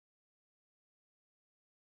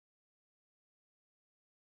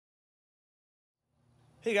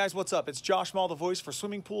Hey guys, what's up? It's Josh Mall, the voice for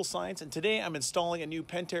Swimming Pool Science, and today I'm installing a new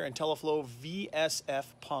Pentair Intelliflo VSF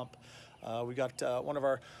pump. We got one of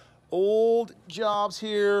our old jobs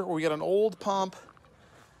here where we got an old pump,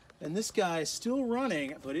 and this guy is still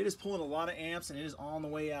running, but it is pulling a lot of amps and it is on the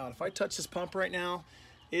way out. If I touch this pump right now,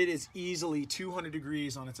 it is easily 200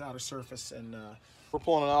 degrees on its outer surface, and we're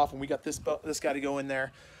pulling it off, and we got this guy to go in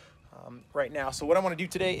there right now. So what I want to do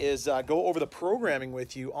today is go over the programming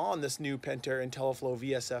with you on this new Pentair Intelliflo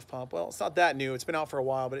VSF pump. Well, it's not that new. It's been out for a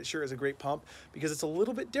while, but it sure is a great pump because it's a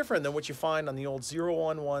little bit different than what you find on the old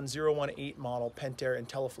 011, 018 model Pentair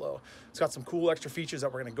Intelliflo. It's got some cool extra features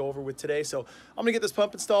that we're going to go over with today. So I'm going to get this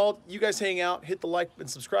pump installed. You guys hang out, hit the like and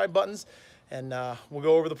subscribe buttons, and we'll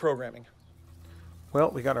go over the programming. Well,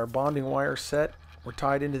 we got our bonding wire set. We're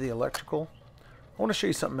tied into the electrical. I want to show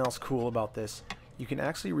you something else cool about this. You can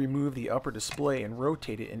actually remove the upper display and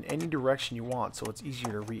rotate it in any direction you want so it's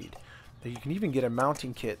easier to read. You can even get a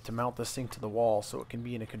mounting kit to mount this thing to the wall so it can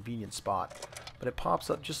be in a convenient spot. But it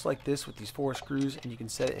pops up just like this with these 4 screws, and you can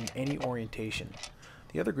set it in any orientation.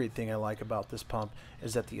 The other great thing I like about this pump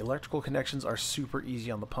is that the electrical connections are super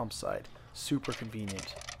easy on the pump side. Super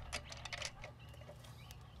convenient.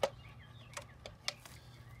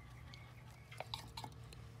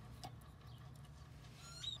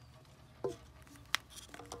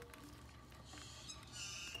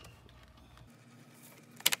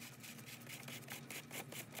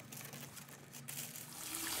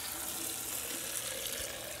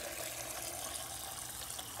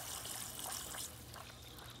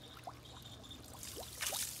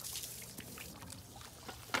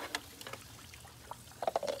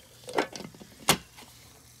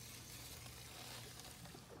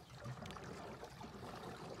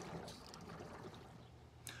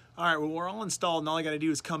 All right, well, we're all installed, and all I got to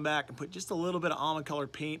do is come back and put just a little bit of almond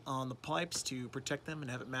colored paint on the pipes to protect them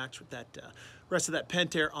and have it match with that rest of that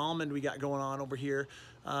Pentair almond we got going on over here.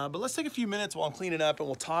 But let's take a few minutes while I'm cleaning up, and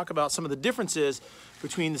we'll talk about some of the differences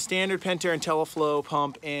between the standard Pentair Intelliflo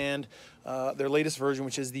pump and their latest version,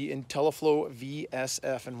 which is the Intelliflo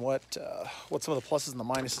VSF, and what some of the pluses and the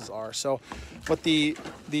minuses are. So what the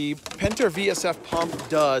Pentair VSF pump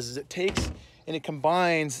does is it takes and it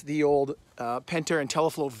combines the old Pentair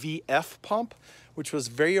Intelliflo VF pump, which was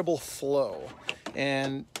variable flow,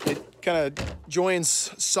 and it kind of joins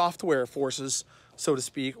software forces, so to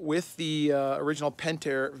speak, with the original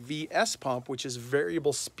Pentair VS pump, which is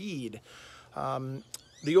variable speed.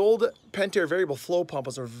 The old Pentair variable flow pump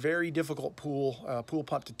was a very difficult pool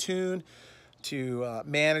pump to tune, to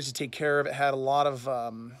manage, to take care of. It had a lot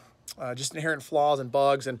of just inherent flaws and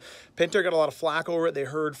bugs, and Pentair got a lot of flack over it. They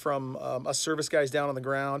heard from us service guys down on the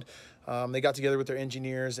ground. They got together with their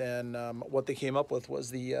engineers, and what they came up with was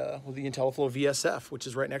the Intelliflo VSF, which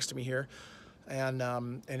is right next to me here,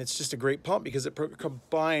 and it's just a great pump because it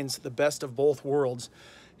combines the best of both worlds.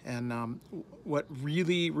 And what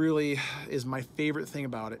really is my favorite thing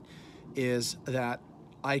about it is that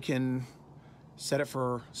I can set it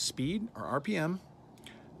for speed or RPM.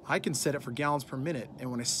 I can set it for gallons per minute, and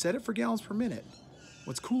when I set it for gallons per minute,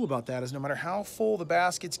 what's cool about that is no matter how full the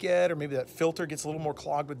baskets get, or maybe that filter gets a little more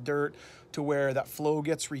clogged with dirt to where that flow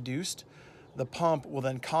gets reduced, the pump will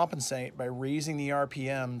then compensate by raising the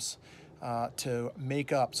RPMs to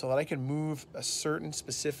make up, so that I can move a certain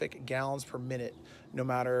specific gallons per minute no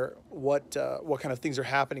matter what kind of things are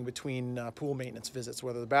happening between pool maintenance visits,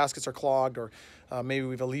 whether the baskets are clogged or maybe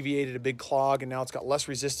we've alleviated a big clog and now it's got less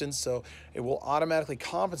resistance, so it will automatically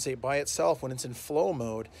compensate by itself when it's in flow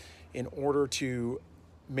mode in order to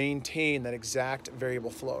maintain that exact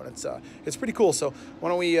variable flow. And it's pretty cool. So why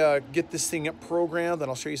don't we get this thing up programmed, and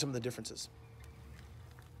I'll show you some of the differences.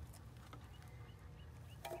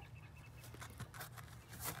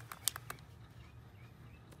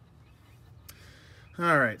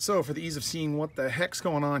 All right, so for the ease of seeing what the heck's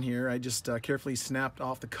going on here, I just carefully snapped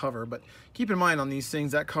off the cover. But keep in mind on these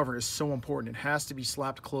things, that cover is so important. It has to be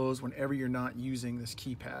slapped closed whenever you're not using this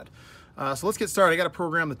keypad. So let's get started. I got to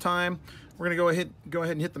program the time. We're gonna go ahead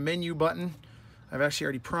and hit the menu button. I've actually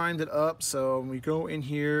already primed it up. So when we go in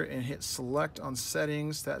here and hit select on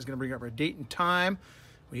settings, that is gonna bring up our date and time.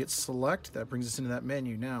 We hit select, that brings us into that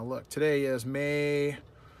menu. Now look, today is May,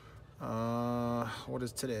 what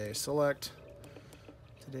is today? Select.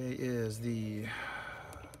 Today is the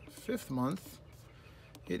 5th month.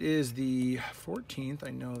 It is the 14th,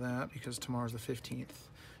 I know that because tomorrow's the 15th.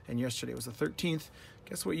 And yesterday was the 13th.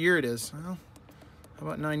 Guess what year it is? Well, how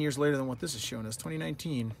about 9 years later than what this is showing us,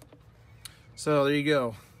 2019. So there you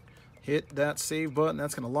go. Hit that save button,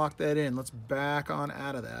 that's gonna lock that in. Let's back on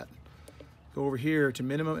out of that. Go over here to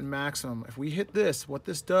minimum and maximum. If we hit this, what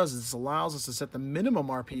this does is this allows us to set the minimum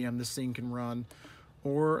RPM this thing can run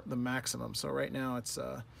or the maximum. So right now it's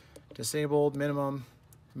disabled, minimum,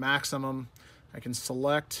 maximum. I can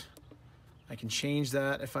select, I can change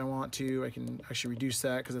that if I want to. I can actually reduce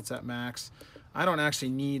that because it's at max. I don't actually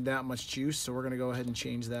need that much juice, so we're gonna go ahead and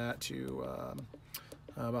change that to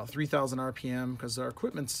about 3,000 RPM because our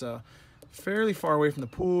equipment's fairly far away from the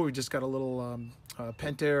pool. We just got a little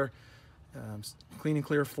Pentair Clean and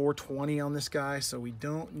Clear 420 on this guy, so we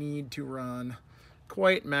don't need to run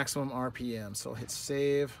quite maximum RPM. So I'll hit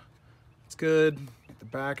save. It's good. Get the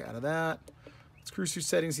back out of that. Let's cruise through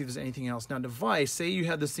settings, see if there's anything else. Now device, say you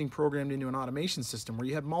had this thing programmed into an automation system where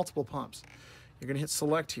you had multiple pumps. You're gonna hit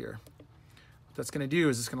select here. What that's gonna do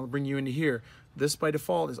is it's gonna bring you into here. This by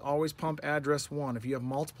default is always pump address 1. If you have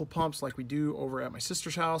multiple pumps like we do over at my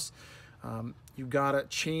sister's house, you've gotta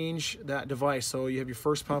change that device. So you have your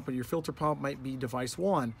first pump, and your filter pump might be device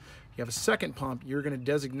 1. You have a second pump, you're gonna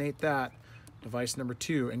designate that device number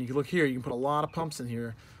 2. And you can look here, you can put a lot of pumps in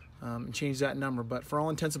here and change that number. But for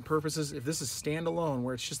all intents and purposes, if this is standalone,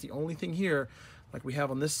 where it's just the only thing here, like we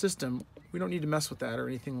have on this system, we don't need to mess with that or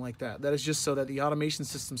anything like that. That is just so that the automation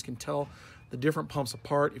systems can tell the different pumps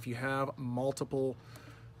apart if you have multiple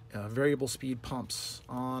variable speed pumps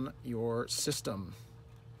on your system.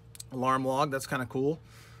 Alarm log, that's kind of cool.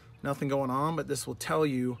 Nothing going on, but this will tell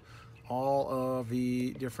you all of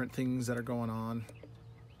the different things that are going on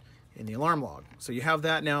in the alarm log. So you have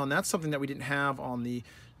that now, and that's something that we didn't have on the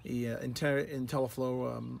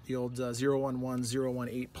Intelliflo, the old 011,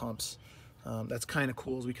 018 pumps. That's kind of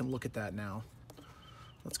cool, as we can look at that now.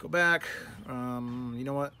 Let's go back. You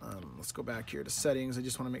know what? Let's go back here to settings. I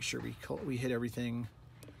just want to make sure we hit everything.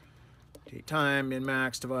 Date time, min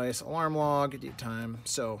max, device, alarm log, date time.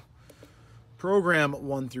 So program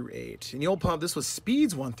 1 through 8. In the old pump, this was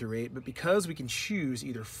speeds 1 through 8, but because we can choose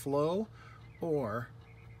either flow or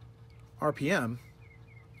RPM,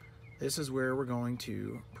 this is where we're going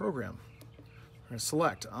to program. We're going to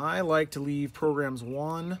select. I like to leave programs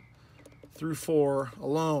 1 through 4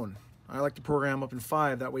 alone. I like to program up in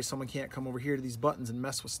 5. That way someone can't come over here to these buttons and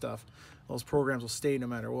mess with stuff. Those programs will stay no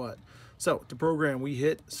matter what. So to program, we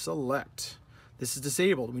hit select. This is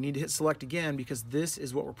disabled. We need to hit select again because this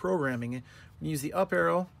is what we're programming. We use the up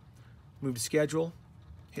arrow, move to schedule,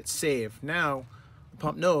 hit save. Now the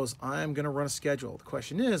pump knows I'm going to run a schedule. The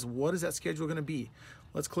question is, what is that schedule going to be?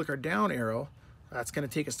 Let's click our down arrow. That's going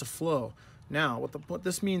to take us to flow. Now, what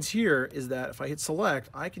this means here is that if I hit select,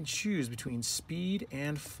 I can choose between speed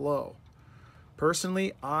and flow.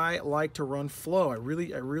 Personally, I like to run flow. I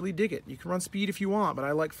really dig it. You can run speed if you want, but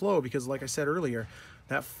I like flow because, like I said earlier,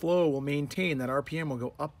 that flow will maintain, that RPM will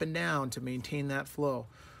go up and down to maintain that flow.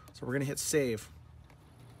 So we're going to hit save.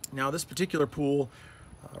 Now, this particular pool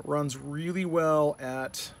runs really well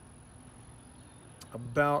at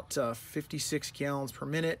about 56 gallons per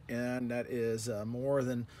minute, and that is more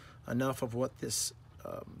than enough of what this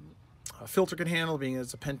filter can handle, being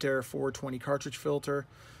it's a Pentair 420 cartridge filter.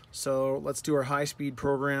 So let's do our high-speed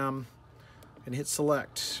program and hit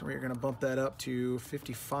select. We're going to bump that up to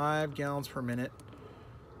 55 gallons per minute.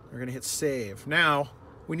 We're going to hit save. Now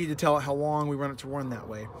we need to tell it how long we want it to run that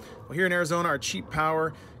way. Well, here in Arizona, our cheap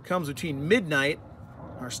power comes between midnight,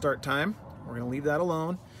 our start time. We're going to leave that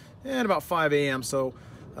alone, and about 5 a.m. So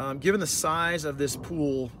given the size of this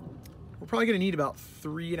pool, we're probably going to need about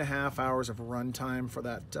 3.5 hours of run time for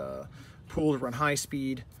that pool to run high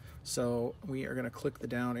speed. So we are going to click the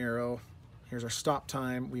down arrow. Here's our stop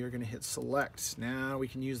time. We are going to hit select. Now we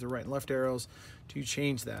can use the right and left arrows to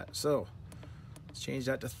change that. So let's change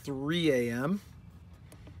that to 3 a.m.,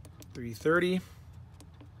 3:30.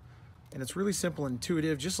 And it's really simple and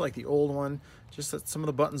intuitive, just like the old one, just that some of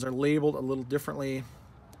the buttons are labeled a little differently.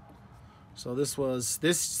 So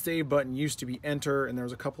this save button used to be enter, and there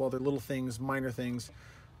was a couple other little things, minor things,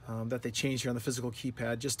 that they changed here on the physical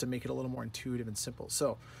keypad just to make it a little more intuitive and simple.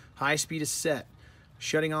 So high speed is set,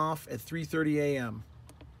 shutting off at 3:30 a.m.,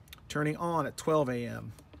 turning on at 12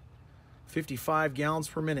 a.m., 55 gallons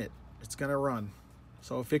per minute it's going to run.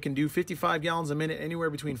 So if it can do 55 gallons a minute, anywhere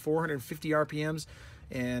between 450 RPMs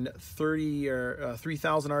and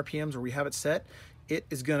 3,000 RPMs where we have it set, it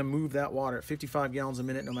is going to move that water at 55 gallons a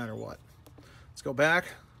minute no matter what. Let's go back.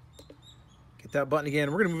 Hit that button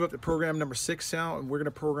again. We're going to move up to program number 6 now, and we're going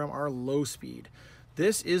to program our low speed.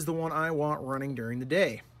 This is the one I want running during the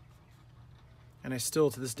day. And I still,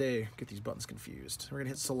 to this day, get these buttons confused. We're going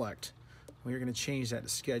to hit select. We are going to change that to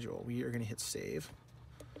schedule. We are going to hit save.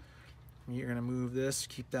 You're going to move this,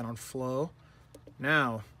 keep that on flow.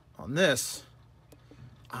 Now, on this,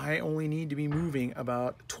 I only need to be moving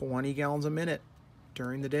about 20 gallons a minute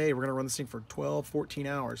during the day. We're going to run this thing for 12, 14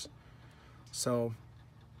 hours. So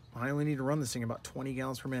I only need to run this thing about 20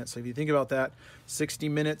 gallons per minute. So if you think about that, 60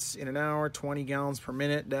 minutes in an hour, 20 gallons per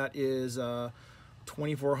minute, that is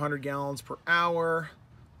 2,400 gallons per hour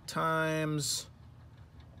times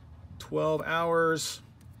 12 hours.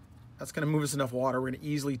 That's going to move us enough water. We're going to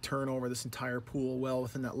easily turn over this entire pool well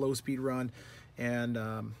within that low speed run. And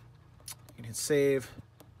you can hit save.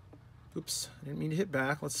 Oops, I didn't mean to hit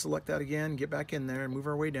back. Let's select that again, get back in there and move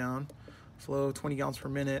our way down. Flow 20 gallons per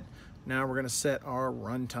minute. Now we're going to set our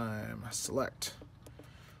run time. Select.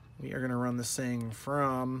 We are going to run this thing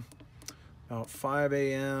from about 5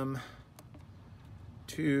 a.m.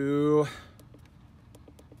 to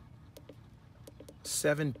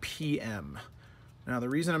 7 p.m. Now the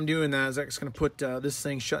reason I'm doing that is that's going to put this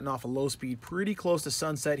thing shutting off a low speed pretty close to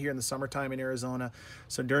sunset here in the summertime in Arizona.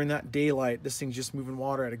 So during that daylight, this thing's just moving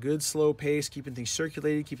water at a good slow pace, keeping things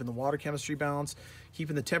circulated, keeping the water chemistry balanced,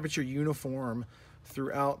 keeping the temperature uniform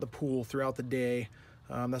throughout the pool, throughout the day.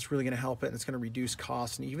 That's really going to help it, and it's going to reduce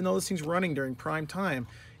costs. And even though this thing's running during prime time,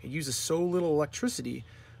 it uses so little electricity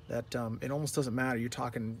that it almost doesn't matter. You're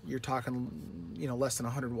talking, you know, less than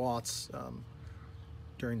 100 watts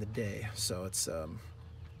during the day. So it's going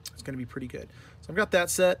to be pretty good. So I've got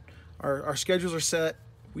that set. Our schedules are set.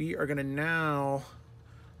 We are going to now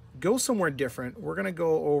go somewhere different. We're going to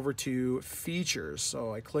go over to features.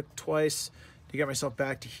 So I clicked twice to get myself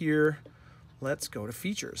back to here. Let's go to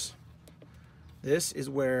features. This is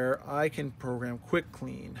where I can program Quick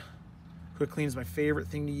Clean. Quick Clean is my favorite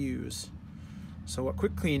thing to use. So what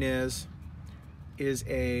Quick Clean is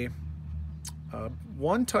a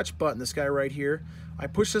one-touch button, this guy right here. I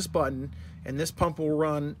push this button and this pump will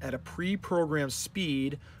run at a pre-programmed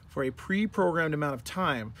speed for a pre-programmed amount of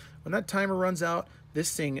time. When that timer runs out,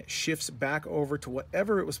 this thing shifts back over to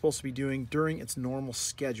whatever it was supposed to be doing during its normal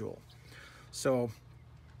schedule. So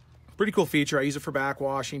pretty cool feature. I use it for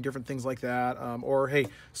backwashing, different things like that. Or hey,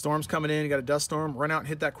 storm's coming in, you got a dust storm, run out and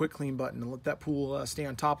hit that Quick Clean button and let that pool stay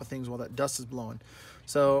on top of things while that dust is blowing.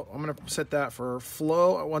 So I'm gonna set that for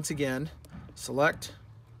flow once again. Select,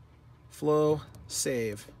 flow,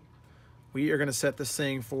 save. We are gonna set this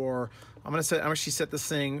thing for, I'm actually set this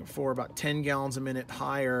thing for about 10 gallons a minute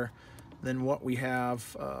higher than what we have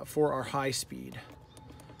for our high speed.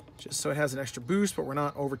 Just so it has an extra boost, but we're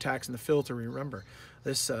not overtaxing the filter. Remember,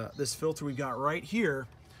 this filter we got right here,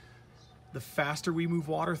 the faster we move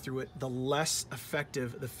water through it, the less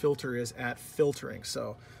effective the filter is at filtering.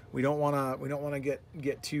 So we don't want to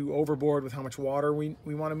get too overboard with how much water we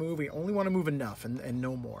want to move. We only want to move enough and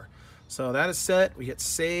no more. So that is set. We hit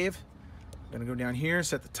save. I'm going to go down here,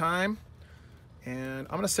 set the time, and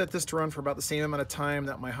I'm going to set this to run for about the same amount of time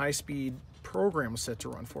that my high-speed program was set to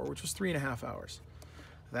run for, which was 3.5 hours.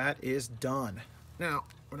 That is done. Now,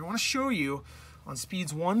 what I want to show you on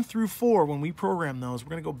speeds 1 through 4, when we program those, we're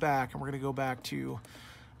going to go back and we're going to go back to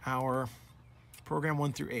our program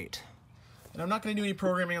 1 through 8. And I'm not going to do any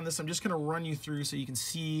programming on this. I'm just going to run you through so you can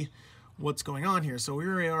see what's going on here. So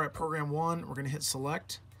here we are at program 1. We're going to hit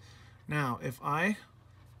select. Now, if I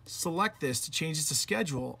select this to change this to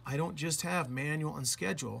schedule, I don't just have manual and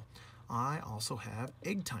schedule. I also have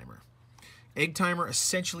egg timer. Egg timer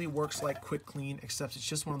essentially works like Quick Clean, except it's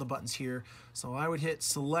just one of the buttons here. So I would hit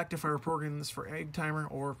select if I were programming this for egg timer,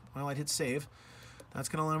 or well, I'd hit save. That's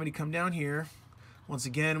going to allow me to come down here. Once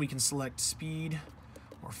again, we can select speed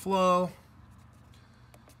or flow.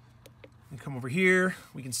 We come over here.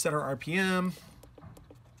 We can set our RPM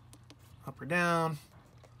up or down.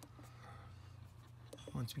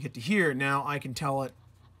 Once we get to here, now I can tell it,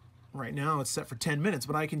 right now it's set for 10 minutes,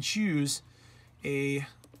 but I can choose a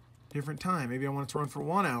different time. Maybe I want it to run for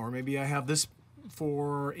 1 hour. Maybe I have this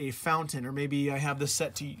for a fountain, or maybe I have this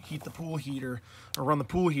set to heat the pool heater or run the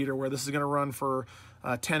pool heater, where this is going to run for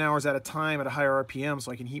 10 hours at a time at a higher RPM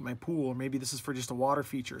so I can heat my pool. Or maybe this is for just a water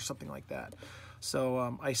feature or something like that.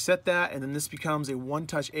 So I set that, and then this becomes a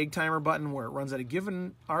one-touch egg timer button where it runs at a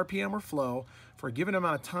given RPM or flow for a given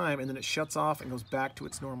amount of time, and then it shuts off and goes back to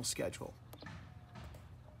its normal schedule.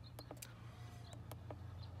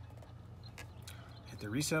 Hit the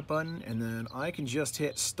reset button, and then I can just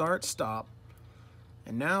hit start, stop.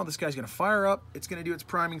 And now this guy's going to fire up. It's going to do its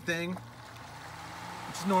priming thing,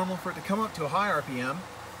 which is normal for it to come up to a high RPM.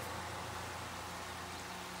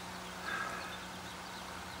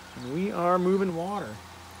 And we are moving water.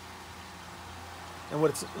 And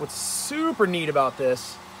what's super neat about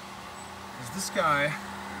this is this guy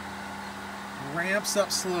ramps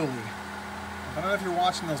up slowly. I don't know if you're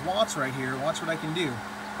watching those watts right here. Watch what I can do.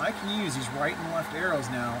 I can use these right and left arrows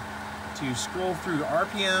now to scroll through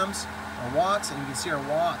RPMs or watts, and you can see our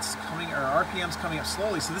watts coming, or RPMs coming up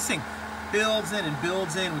slowly. So this thing builds in and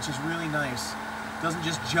builds in, which is really nice. It doesn't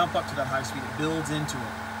just jump up to that high speed, it builds into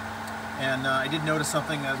it. And I did notice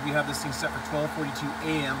something as we have this thing set for 12:42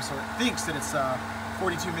 a.m. So it thinks that it's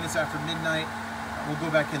 42 minutes after midnight. We'll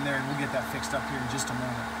go back in there and we'll get that fixed up here in just a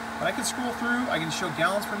moment. But I can scroll through, I can show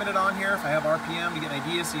gallons per minute on here if I have RPM to get an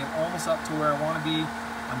idea. See, I'm almost up to where I want to be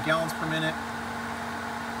on gallons per minute.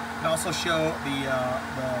 And also show the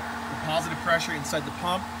positive pressure inside the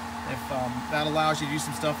pump. If that allows you to do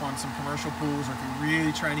some stuff on some commercial pools, or if you're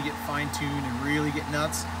really trying to get fine-tuned and really get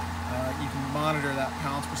nuts, you can monitor that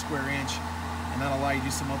pounds per square inch, and that'll allow you to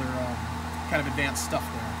do some other kind of advanced stuff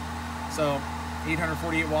there. So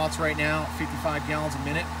 848 watts right now, 55 gallons a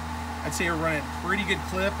minute. I'd say we're running a pretty good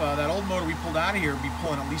clip. That old motor we pulled out of here would be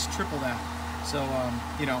pulling at least triple that. So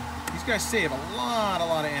you know, these guys save a lot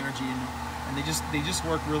of energy, and they just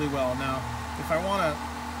work really well. Now, if I want to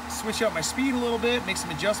switch up my speed a little bit, make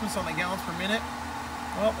some adjustments on the gallons per minute,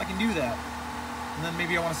 well, I can do that. And then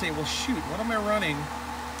maybe I want to say, well, shoot, what am I running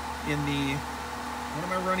in the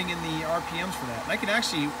RPMs for that? And I can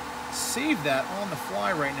actually save that on the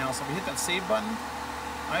fly right now. So if I hit that save button,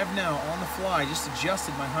 I have now on the fly just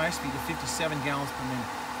adjusted my high speed to 57 gallons per minute.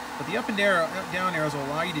 But the up and down arrows will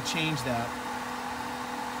allow you to change that.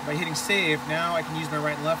 By hitting save, now I can use my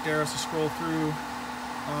right and left arrows to scroll through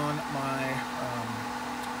on my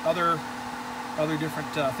other different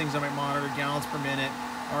things I might monitor: gallons per minute,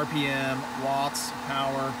 RPM, watts,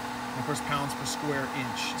 power, and of course pounds per square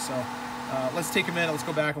inch. So let's take a minute, let's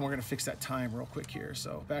go back and we're gonna fix that time real quick here.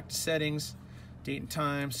 So back to settings, date and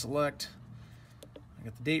time, select. I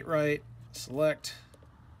got the date right, select.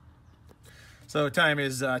 So time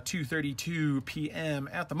is 2:32 p.m.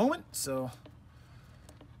 at the moment, so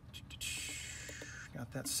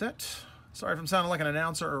got that set. Sorry if I'm sounding like an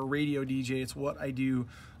announcer or a radio DJ. It's what I do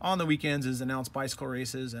on the weekends, is announce bicycle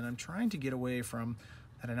races, and I'm trying to get away from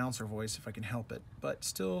that announcer voice if I can help it, but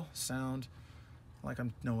still sound like I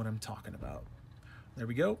know what I'm talking about. There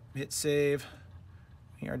we go. Hit save.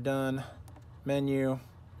 We are done. Menu.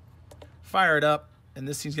 Fire it up, and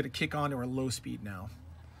this thing's going to kick on to our low speed now.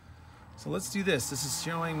 So let's do this. This is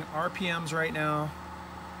showing RPMs right now.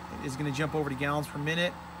 It is going to jump over to gallons per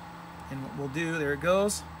minute, and what we'll do, there it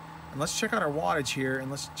goes. And let's check out our wattage here, and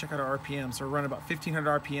let's check out our RPM. So we're running about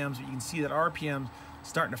 1,500 RPMs, but you can see that RPM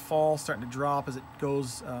starting to fall, starting to drop as it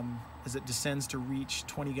goes, as it descends to reach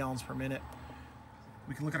 20 gallons per minute.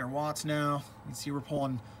 We can look at our watts now. You can see we're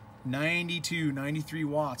pulling 92, 93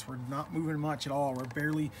 watts. We're not moving much at all. We're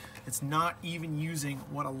barely, it's not even using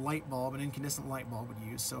what a light bulb, an incandescent light bulb would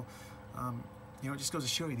use. So, you know, it just goes to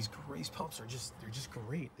show you these pumps are they're just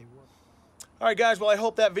great. They work. All right, guys, well, I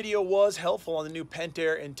hope that video was helpful on the new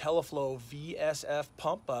Pentair Intelliflo VSF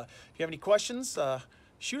pump. If you have any questions,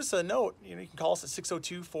 shoot us a note. You know, you can call us at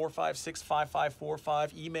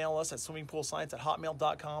 602-456-5545. Email us at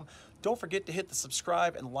swimmingpoolscience@hotmail.com. Don't forget to hit the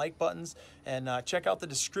subscribe and like buttons, and check out the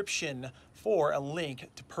description for a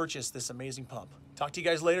link to purchase this amazing pump. Talk to you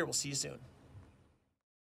guys later. We'll see you soon.